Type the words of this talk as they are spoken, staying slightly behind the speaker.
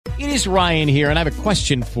It is Ryan here, and I have a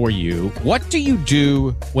question for you. What do you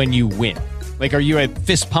do when you win? Like, are you a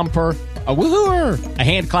fist pumper, a woohooer, a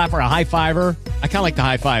hand clapper, a high fiver? I kind of like the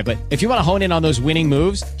high five, but if you want to hone in on those winning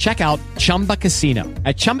moves, check out Chumba Casino.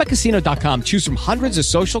 At ChumbaCasino.com, choose from hundreds of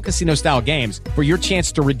social casino style games for your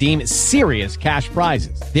chance to redeem serious cash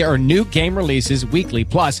prizes. There are new game releases weekly,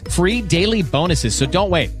 plus free daily bonuses. So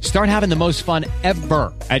don't wait. Start having the most fun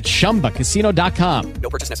ever at ChumbaCasino.com. No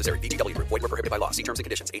purchase necessary. VGW Group. Void where prohibited by law. See terms and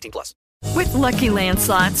conditions. 18+. With Lucky Land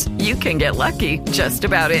Slots, you can get lucky just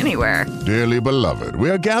about anywhere. Dearly beloved,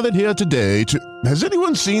 we are gathered here today to... Has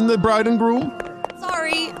anyone seen the bride and groom?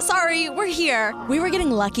 Sorry, we're here. We were getting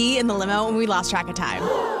lucky in the limo and we lost track of time.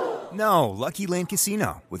 No, Lucky Land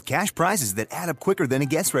Casino, with cash prizes that add up quicker than a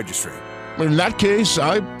guest registry. In that case,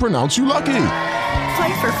 I pronounce you lucky.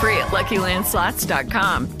 Play for free at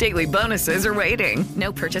LuckyLandSlots.com. Daily bonuses are waiting.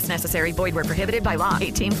 No purchase necessary. Void where prohibited by law.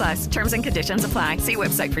 18+. Terms and conditions apply. See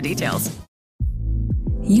website for details.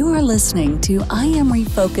 You are listening to I Am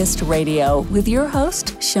Refocused Radio with your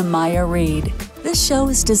host, Shamaya Reed. This show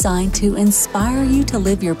is designed to inspire you to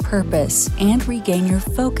live your purpose and regain your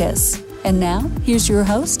focus. And now, here's your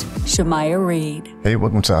host, Shamaya Reed. Hey,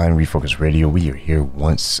 welcome to I Am Refocused Radio. We are here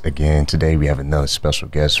once again. Today, we have another special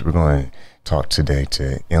guest. We're going to talk today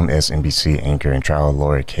to MSNBC anchor and trial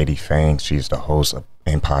lawyer Katie Phang. She's the host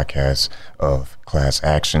and podcast of Class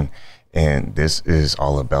Action. And this is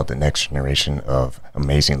all about the next generation of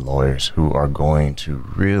amazing lawyers who are going to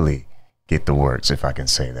really get the works, if I can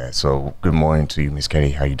say that. So good morning to you, Miss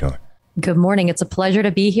Katie. How you doing? Good morning. It's a pleasure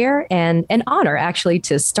to be here and an honor, actually,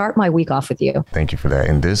 to start my week off with you. Thank you for that.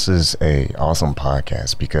 And this is a awesome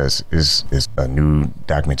podcast because it's a new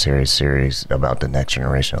documentary series about the next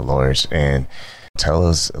generation of lawyers. And tell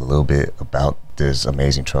us a little bit about this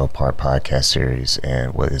amazing 12-part podcast series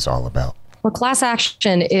and what it's all about. Well, Class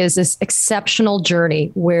Action is this exceptional journey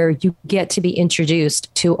where you get to be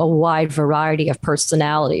introduced to a wide variety of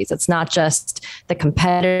personalities. It's not just the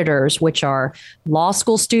competitors, which are law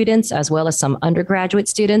school students, as well as some undergraduate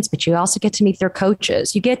students, but you also get to meet their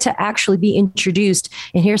coaches. You get to actually be introduced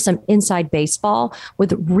and hear some inside baseball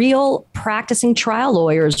with real practicing trial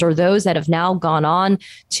lawyers or those that have now gone on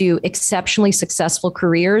to exceptionally successful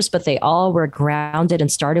careers, but they all were grounded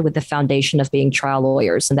and started with the foundation of being trial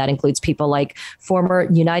lawyers. And that includes people like former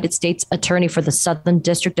United States Attorney for the Southern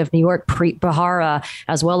District of New York, Preet Bharara,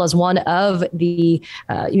 as well as one of the,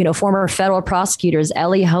 former federal prosecutors,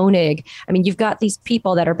 Ellie Honig. I mean, you've got these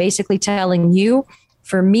people that are basically telling you,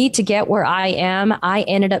 for me to get where I am, I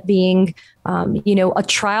ended up being, a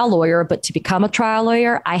trial lawyer. But to become a trial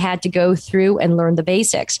lawyer, I had to go through and learn the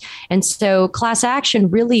basics. And so Class Action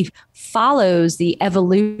really follows the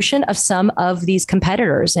evolution of some of these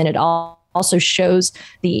competitors. And it also shows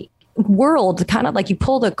the world, kind of like you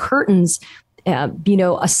pull the curtains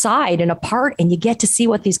aside and apart, and you get to see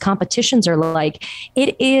what these competitions are like.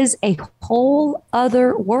 It is a whole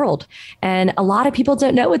other world. And a lot of people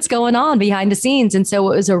don't know what's going on behind the scenes. And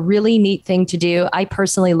so it was a really neat thing to do. I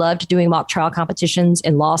personally loved doing mock trial competitions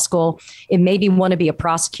in law school. It made me want to be a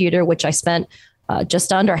prosecutor, which I spent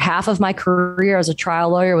just under half of my career as a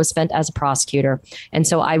trial lawyer was spent as a prosecutor. And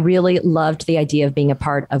so I really loved the idea of being a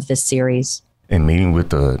part of this series. In meeting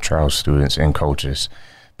with the trial students and coaches,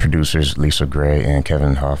 producers Lisa Gray and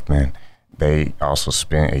Kevin Hoffman, they also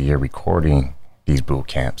spent a year recording these boot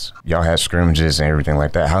camps. Y'all had scrimmages and everything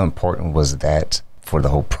like that. How important was that for the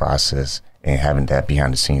whole process and having that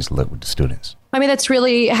behind the scenes look with the students? I mean, that's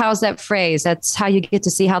really, how's that phrase? That's how you get to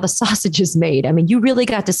see how the sausage is made. I mean, you really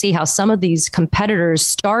got to see how some of these competitors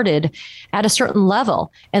started at a certain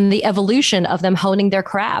level and the evolution of them honing their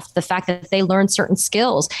craft, the fact that they learned certain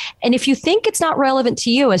skills. And if you think it's not relevant to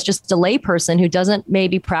you as just a layperson who doesn't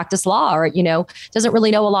maybe practice law or, doesn't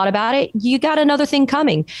really know a lot about it, you got another thing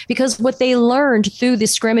coming, because what they learned through the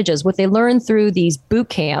scrimmages, what they learned through these boot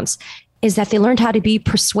camps is that they learned how to be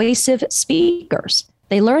persuasive speakers.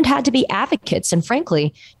 They learned how to be advocates. And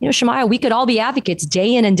frankly, Shamaya, we could all be advocates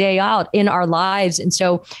day in and day out in our lives. And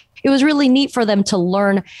so it was really neat for them to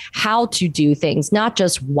learn how to do things, not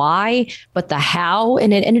just why, but the how.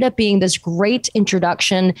 And it ended up being this great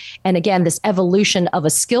introduction. And again, this evolution of a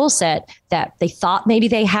skill set that they thought maybe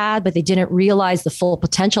they had, but they didn't realize the full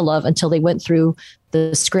potential of until they went through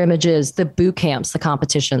the scrimmages, the boot camps, the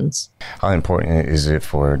competitions. How important is it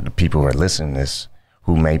for the people who are listening to this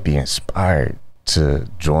who may be inspired to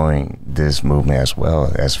join this movement as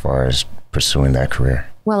well, as far as pursuing that career?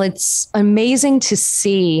 Well, it's amazing to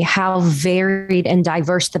see how varied and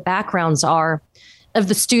diverse the backgrounds are of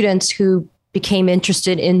the students who became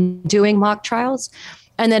interested in doing mock trials.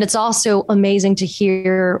 And then it's also amazing to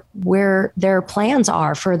hear where their plans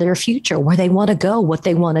are for their future, where they want to go, what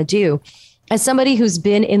they want to do. As somebody who's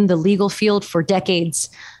been in the legal field for decades,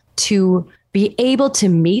 to be able to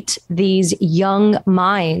meet these young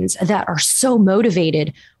minds that are so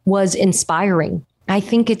motivated was inspiring. I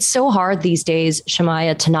think it's so hard these days,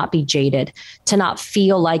 Shemaiah, to not be jaded, to not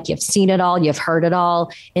feel like you've seen it all, you've heard it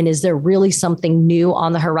all, and is there really something new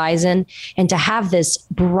on the horizon? And to have this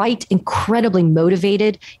bright, incredibly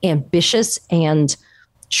motivated, ambitious, and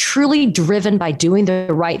truly driven by doing the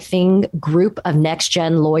right thing group of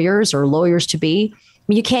next-gen lawyers or lawyers to be,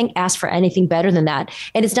 you can't ask for anything better than that.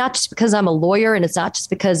 And it's not just because I'm a lawyer, and it's not just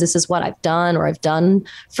because this is what I've done or I've done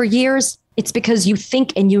for years. It's because you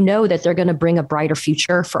think and you know that they're going to bring a brighter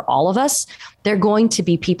future for all of us. They're going to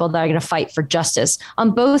be people that are going to fight for justice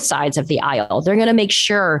on both sides of the aisle. They're going to make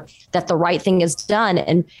sure that the right thing is done.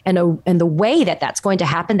 And the way that that's going to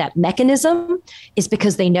happen, that mechanism, is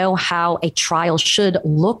because they know how a trial should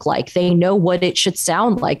look like. They know what it should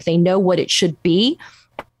sound like. They know what it should be.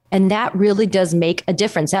 And that really does make a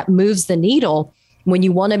difference. That moves the needle when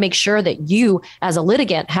you want to make sure that you as a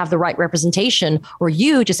litigant have the right representation, or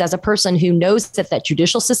you just as a person who knows that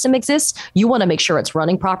judicial system exists, you want to make sure it's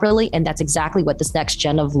running properly. And that's exactly what this next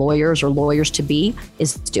gen of lawyers or lawyers to be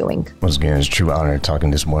is doing. Once again, it's a true honor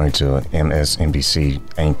talking this morning to MSNBC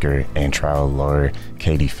anchor and trial lawyer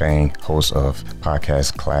Katie Phang, host of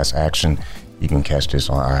podcast Class Action. You can catch this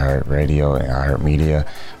on iHeartRadio and iHeartMedia.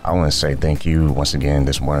 I want to say thank you once again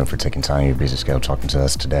this morning for taking time in your busy schedule talking to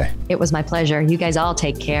us today. It was my pleasure. You guys all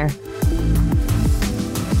take care.